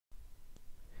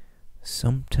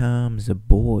Sometimes a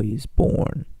boy is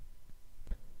born,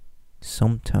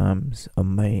 sometimes a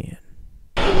man.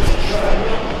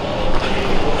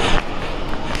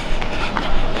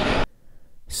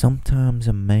 Sometimes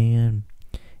a man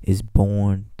is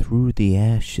born through the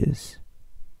ashes,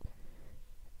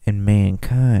 and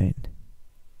mankind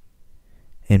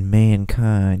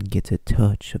gets a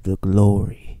touch of the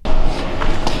glory.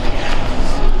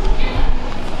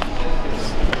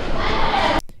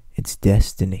 It's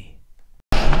destiny.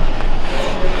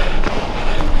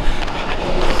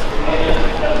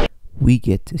 We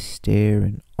get to stare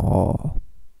in awe.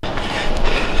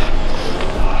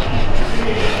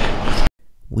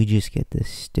 We just get to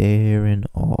stare in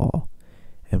awe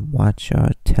and watch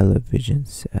our television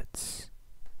sets.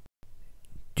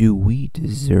 Do we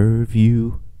deserve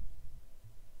you?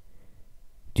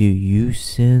 Do you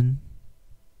sin?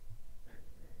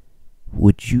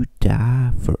 Would you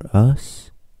die for us?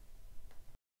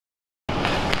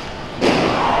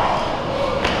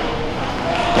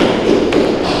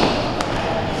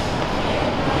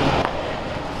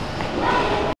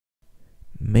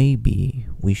 Maybe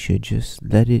we should just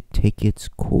let it take its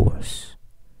course,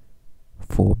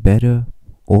 for better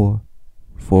or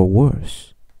for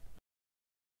worse.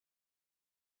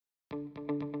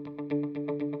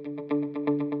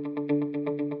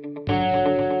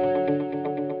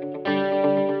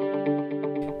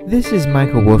 This is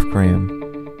Michael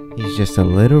Wolfgram. He's just a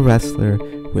little wrestler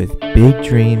with big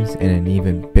dreams and an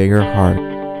even bigger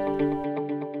heart.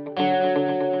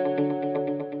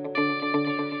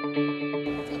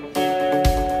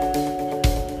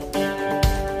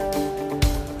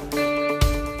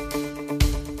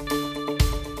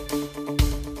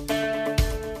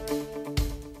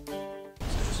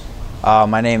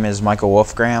 My name is Michael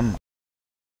Wolfgram.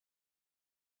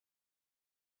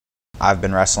 I've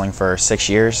been wrestling for 6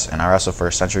 years, and I wrestle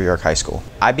for Central York High School.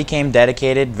 I became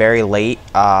dedicated very late.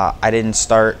 I didn't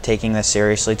start taking this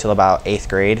seriously till about 8th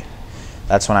grade.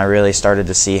 That's when I really started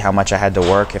to see how much I had to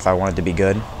work if I wanted to be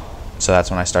good. So that's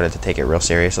when I started to take it real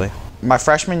seriously. My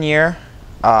freshman year,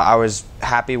 I was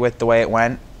happy with the way it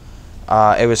went.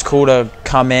 It was cool to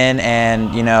come in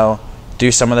and,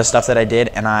 do some of the stuff that I did,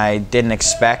 and I didn't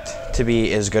expect to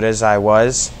be as good as I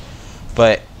was.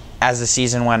 But as the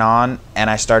season went on and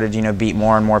I started, beat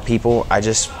more and more people, I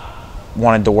just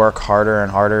wanted to work harder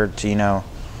and harder to,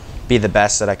 be the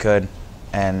best that I could.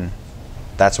 And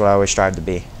that's what I always strive to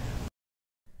be.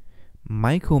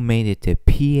 Michael made it to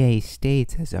PA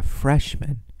States as a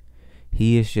freshman.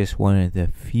 He is just one of the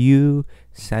few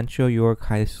Central York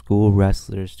High School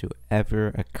wrestlers to ever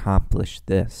accomplish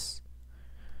this.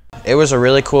 It was a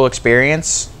really cool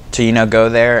experience to, go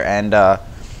there and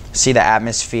see the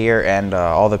atmosphere and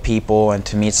all the people, and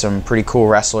to meet some pretty cool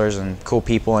wrestlers and cool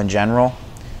people in general.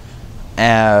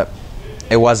 It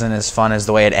wasn't as fun as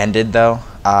the way it ended, though.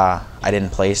 I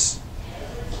didn't place.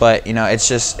 But,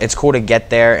 it's cool to get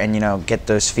there and, get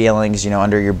those feelings,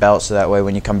 under your belt, so that way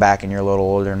when you come back and you're a little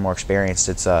older and more experienced,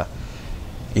 it's,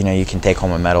 you can take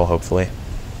home a medal, hopefully.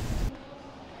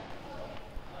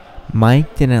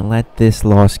 Mike didn't let this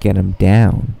loss get him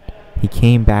down. He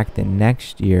came back the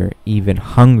next year even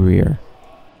hungrier.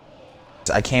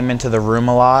 I came into the room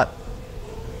a lot.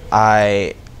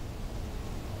 I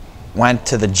went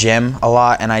to the gym a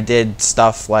lot, and I did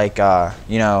stuff like,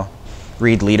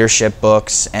 read leadership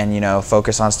books and,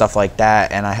 focus on stuff like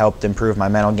that, and I helped improve my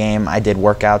mental game. I did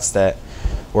workouts that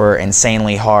were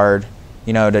insanely hard,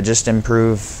 to just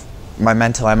improve my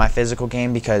mental and my physical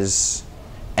game, because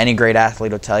any great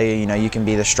athlete will tell you, you can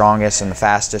be the strongest and the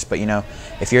fastest, but,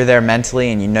 if you're there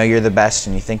mentally and you're the best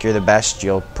and you think you're the best,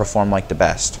 you'll perform like the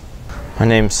best. My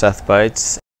name's Seth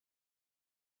Bites,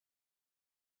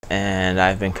 and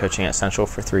I've been coaching at Central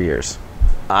for 3 years.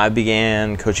 I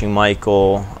began coaching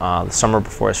Michael the summer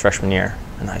before his freshman year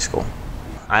in high school.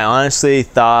 I honestly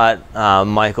thought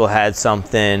Michael had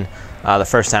something the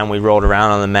first time we rolled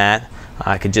around on the mat.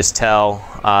 I could just tell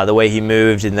the way he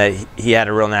moved and that he had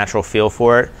a real natural feel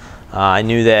for it. I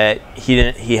knew that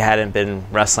he hadn't been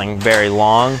wrestling very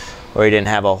long, or he didn't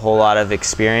have a whole lot of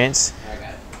experience.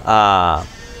 But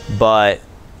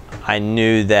I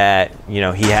knew that he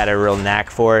had a real knack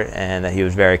for it, and that he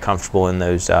was very comfortable in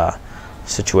those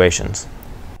situations.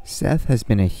 Seth has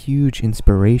been a huge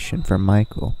inspiration for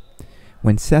Michael.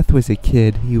 When Seth was a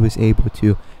kid, he was able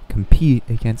to compete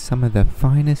against some of the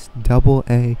finest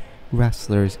AA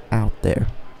wrestlers out there.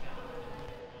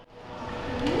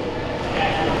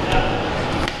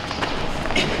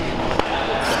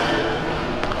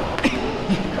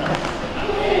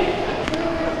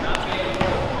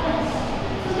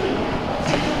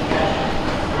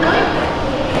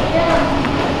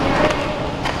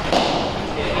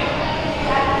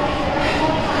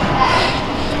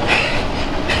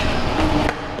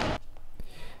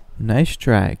 Nice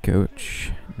try,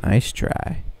 Coach. Nice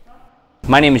try.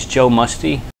 My name is Joe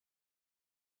Musty.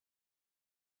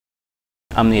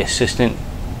 I'm the assistant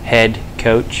head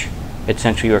coach at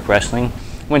Central York Wrestling.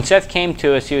 When Seth came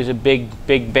to us, he was a big,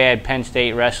 bad Penn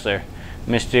State wrestler.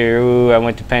 Mr. Ooh, I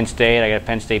went to Penn State, I got a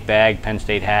Penn State bag, Penn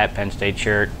State hat, Penn State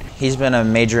shirt. He's been a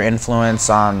major influence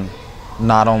on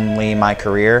not only my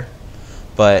career,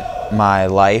 but my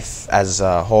life as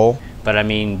a whole. But I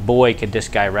mean, boy, could this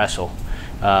guy wrestle.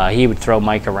 He would throw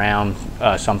Mike around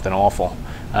something awful.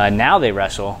 Now they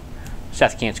wrestle,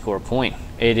 Seth can't score a point.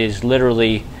 It is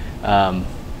literally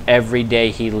every day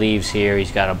he leaves here,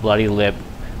 he's got a bloody lip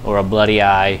or a bloody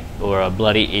eye or a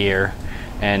bloody ear,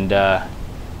 and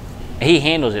he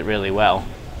handles it really well.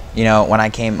 You know, when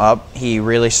I came up, he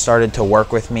really started to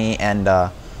work with me,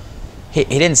 and he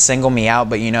didn't single me out,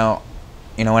 but you know,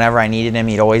 whenever I needed him,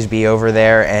 he'd always be over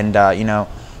there. And you know,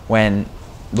 when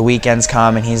the weekends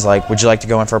come and he's like, would you like to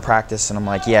go in for a practice? And I'm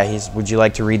like, yeah. Would you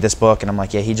like to read this book? And I'm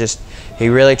like, yeah. He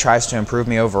really tries to improve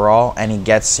me overall, and he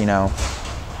gets, you know,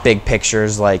 big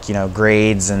pictures like, you know,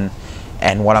 grades and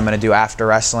what I'm going to do after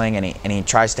wrestling, and he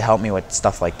tries to help me with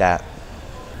stuff like that.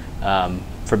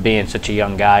 For being such a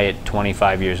young guy at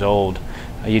 25 years old,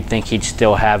 you'd think he'd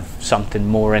still have something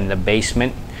more in the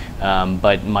basement,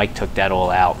 but Mike took that all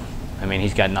out. I mean,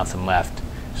 he's got nothing left.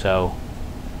 So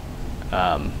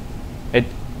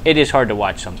it is hard to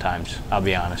watch sometimes, I'll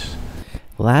be honest.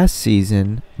 Last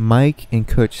season, Mike and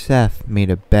Coach Seth made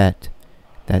a bet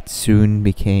that soon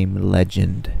became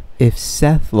legend. If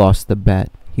Seth lost the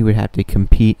bet, he would have to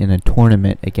compete in a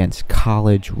tournament against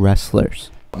college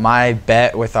wrestlers. My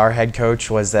bet with our head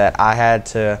coach was that I had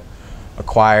to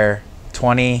acquire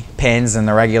 20 pins in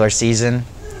the regular season,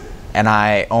 and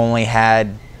I only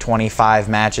had 25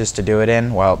 matches to do it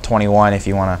in. Well, 21 if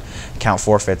you want to count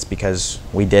forfeits, because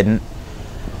we didn't.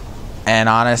 And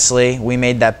honestly, we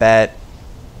made that bet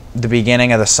the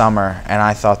beginning of the summer, and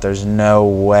I thought there's no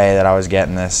way that I was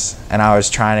getting this. And I was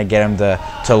trying to get him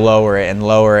to lower it and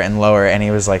lower it and lower it, and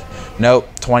he was like, nope,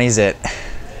 20's it.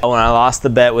 When I lost the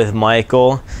bet with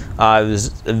Michael, it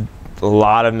was a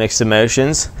lot of mixed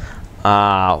emotions.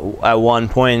 At one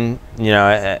point, you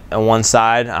know, on one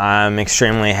side, I'm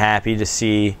extremely happy to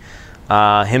see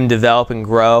him develop and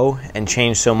grow and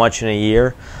change so much in a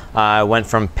year. I went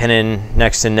from pinning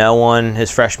next to no one his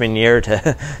freshman year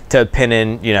to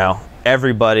pinning, you know,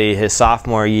 everybody his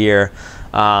sophomore year.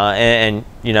 And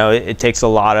you know, it takes a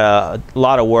lot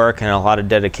of work and a lot of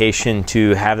dedication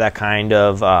to have that kind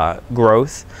of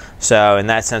growth. So in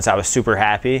that sense, I was super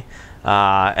happy.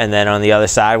 And then on the other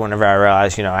side, whenever I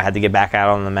realized, you know, I had to get back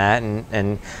out on the mat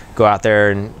and go out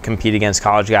there and compete against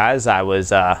college guys, I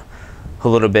was a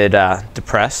little bit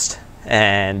depressed.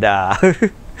 And no,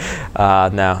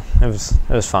 it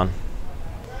was fun.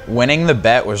 Winning the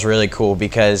bet was really cool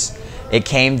because it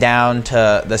came down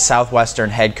to the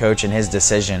Southwestern head coach and his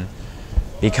decision,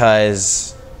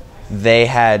 because they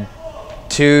had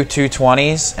two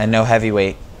 220s and no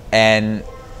heavyweight, and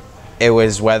it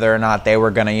was whether or not they were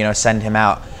going to, you know, send him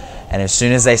out. And as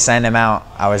soon as they send him out,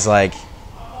 I was like,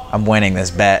 I'm winning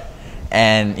this bet.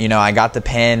 And you know, I got the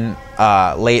pin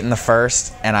late in the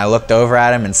first, and I looked over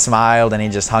at him and smiled, and he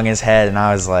just hung his head, and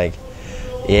I was like,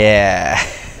 yeah.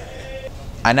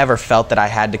 I never felt that I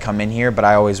had to come in here, but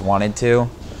I always wanted to.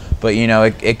 But you know,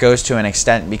 it goes to an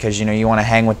extent, because you know, you want to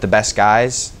hang with the best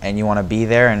guys and you want to be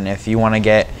there, and if you want to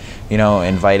get, you know,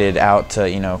 invited out to,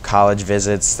 you know, college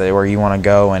visits where you want to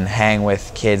go and hang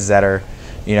with kids that are,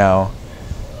 you know,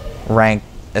 ranked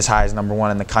as high as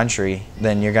 #1 in the country,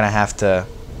 then you're gonna have to,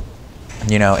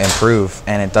 you know, improve.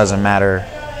 And it doesn't matter,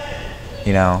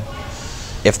 you know,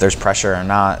 if there's pressure or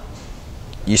not,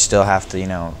 you still have to, you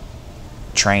know,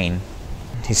 train.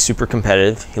 He's super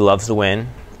competitive. He loves to win,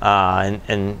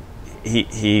 and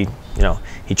he you know,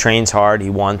 he trains hard.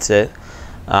 He wants it,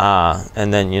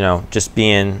 and then, you know, just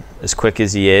being as quick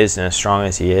as he is and as strong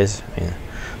as he is, I mean,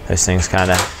 those things kind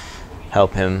of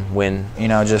help him win. You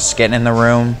know, just getting in the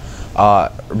room,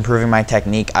 improving my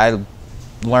technique. I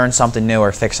learn something new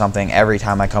or fix something every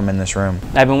time I come in this room.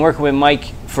 I've been working with Mike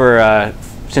for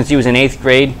since he was in 8th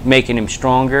grade, making him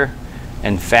stronger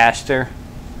and faster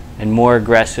and more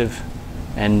aggressive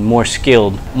and more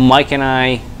skilled. Mike and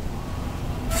I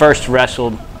first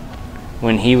wrestled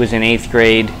when he was in 8th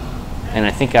grade, and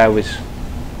I think I was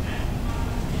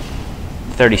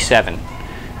 37,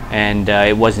 and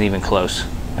it wasn't even close.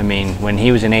 I mean, when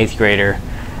he was an 8th grader,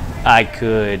 I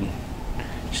could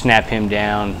snap him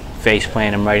down, face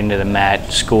plant him right into the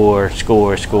mat, score, and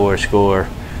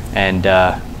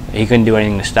he couldn't do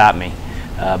anything to stop me.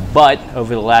 But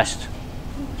over the last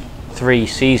 3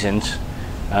 seasons,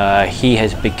 he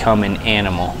has become an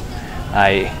animal.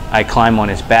 I climb on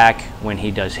his back when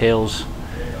he does hills.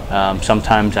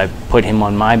 Sometimes I put him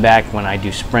on my back when I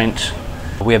do sprints.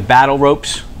 We have battle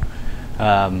ropes.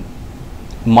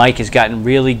 Mike has gotten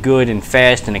really good and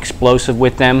fast and explosive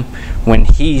with them. When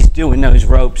he's doing those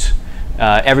ropes,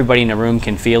 everybody in the room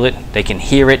can feel it. They can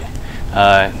hear it.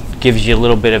 Gives you a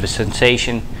little bit of a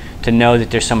sensation to know that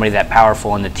there's somebody that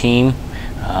powerful on the team.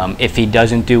 If he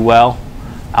doesn't do well,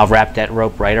 I'll wrap that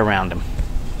rope right around him,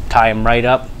 tie him right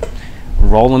up,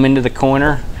 roll him into the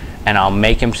corner, and I'll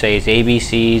make him say his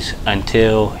ABCs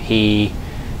until he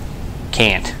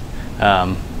can't.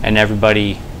 And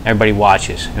everybody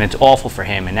watches, and it's awful for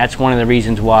him. And that's one of the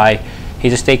reasons why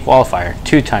he's a state qualifier,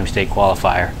 2-time state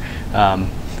qualifier.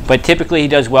 But typically he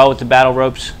does well with the battle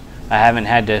ropes. I haven't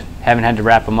had to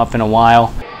wrap him up in a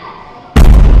while.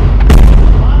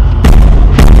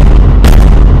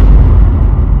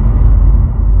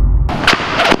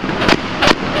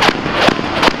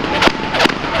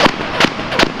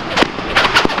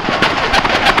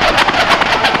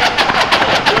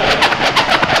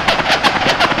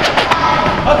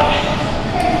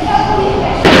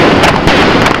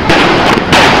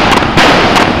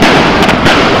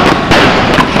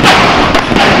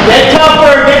 Get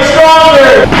tougher, get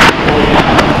stronger.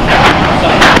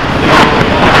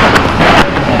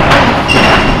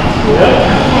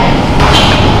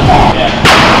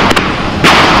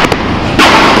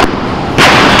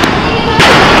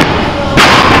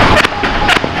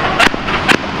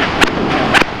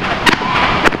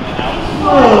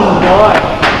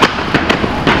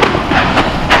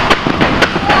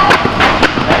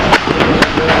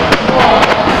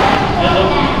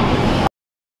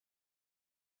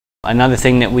 Another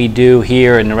thing that we do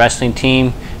here in the wrestling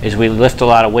team is we lift a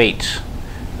lot of weights.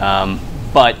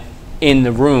 But in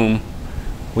the room,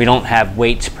 we don't have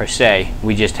weights per se.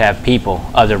 We just have people,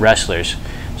 other wrestlers.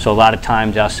 So a lot of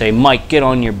times I'll say, Mike, get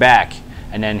on your back.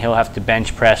 And then he'll have to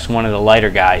bench press one of the lighter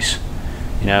guys,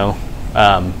 you know,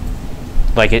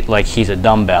 like he's a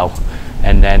dumbbell.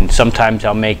 And then sometimes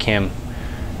I'll make him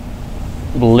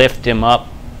lift him up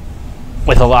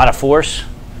with a lot of force,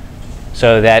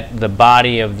 so that the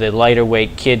body of the lighter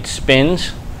weight kid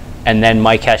spins, and then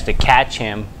Mike has to catch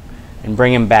him and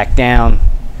bring him back down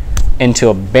into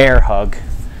a bear hug,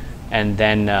 and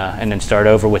then start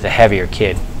over with a heavier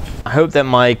kid. I hope that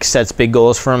Mike sets big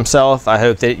goals for himself. I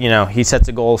hope that, you know, he sets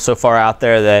a goal so far out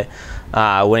there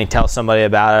that when he tells somebody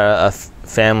about a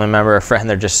family member, a friend,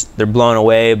 they're blown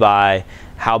away by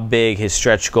how big his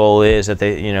stretch goal is, that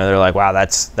they're like, wow,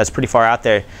 that's pretty far out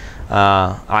there.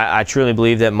 I truly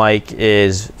believe that Mike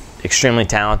is extremely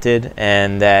talented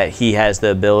and that he has the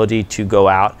ability to go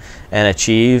out and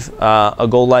achieve a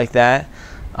goal like that.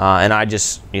 And I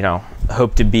just,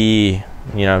 hope to be,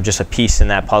 just a piece in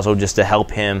that puzzle, just to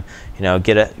help him,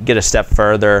 get a step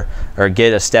further or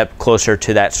get a step closer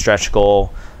to that stretch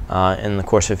goal in the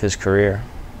course of his career.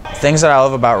 Things that I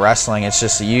love about wrestling, it's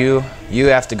just you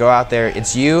have to go out there.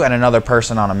 It's you and another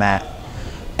person on a mat,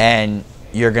 and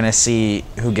you're going to see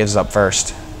who gives up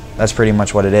first. That's pretty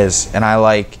much what it is. And I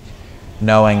like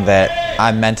knowing that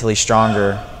I'm mentally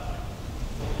stronger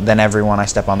than everyone I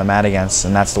step on the mat against,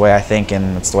 and that's the way I think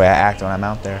and that's the way I act when I'm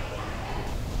out there.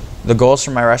 The goals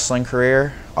for my wrestling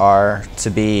career are to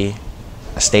be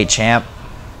a state champ,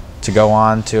 to go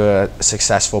on to a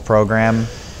successful program,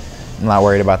 I'm not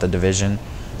worried about the division,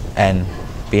 and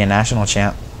be a national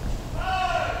champ.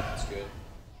 That's good.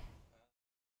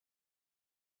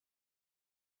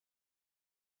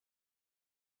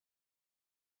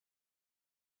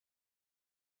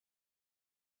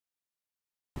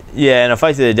 Yeah, in a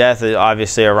fight to the death,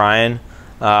 obviously Orion.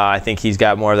 I think he's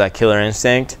got more of that killer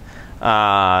instinct.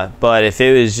 But if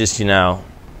it was just,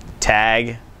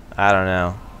 tag, I don't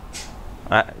know.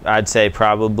 I'd say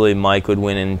probably Mike would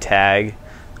win in tag.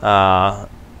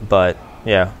 But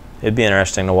yeah, it'd be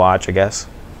interesting to watch, I guess.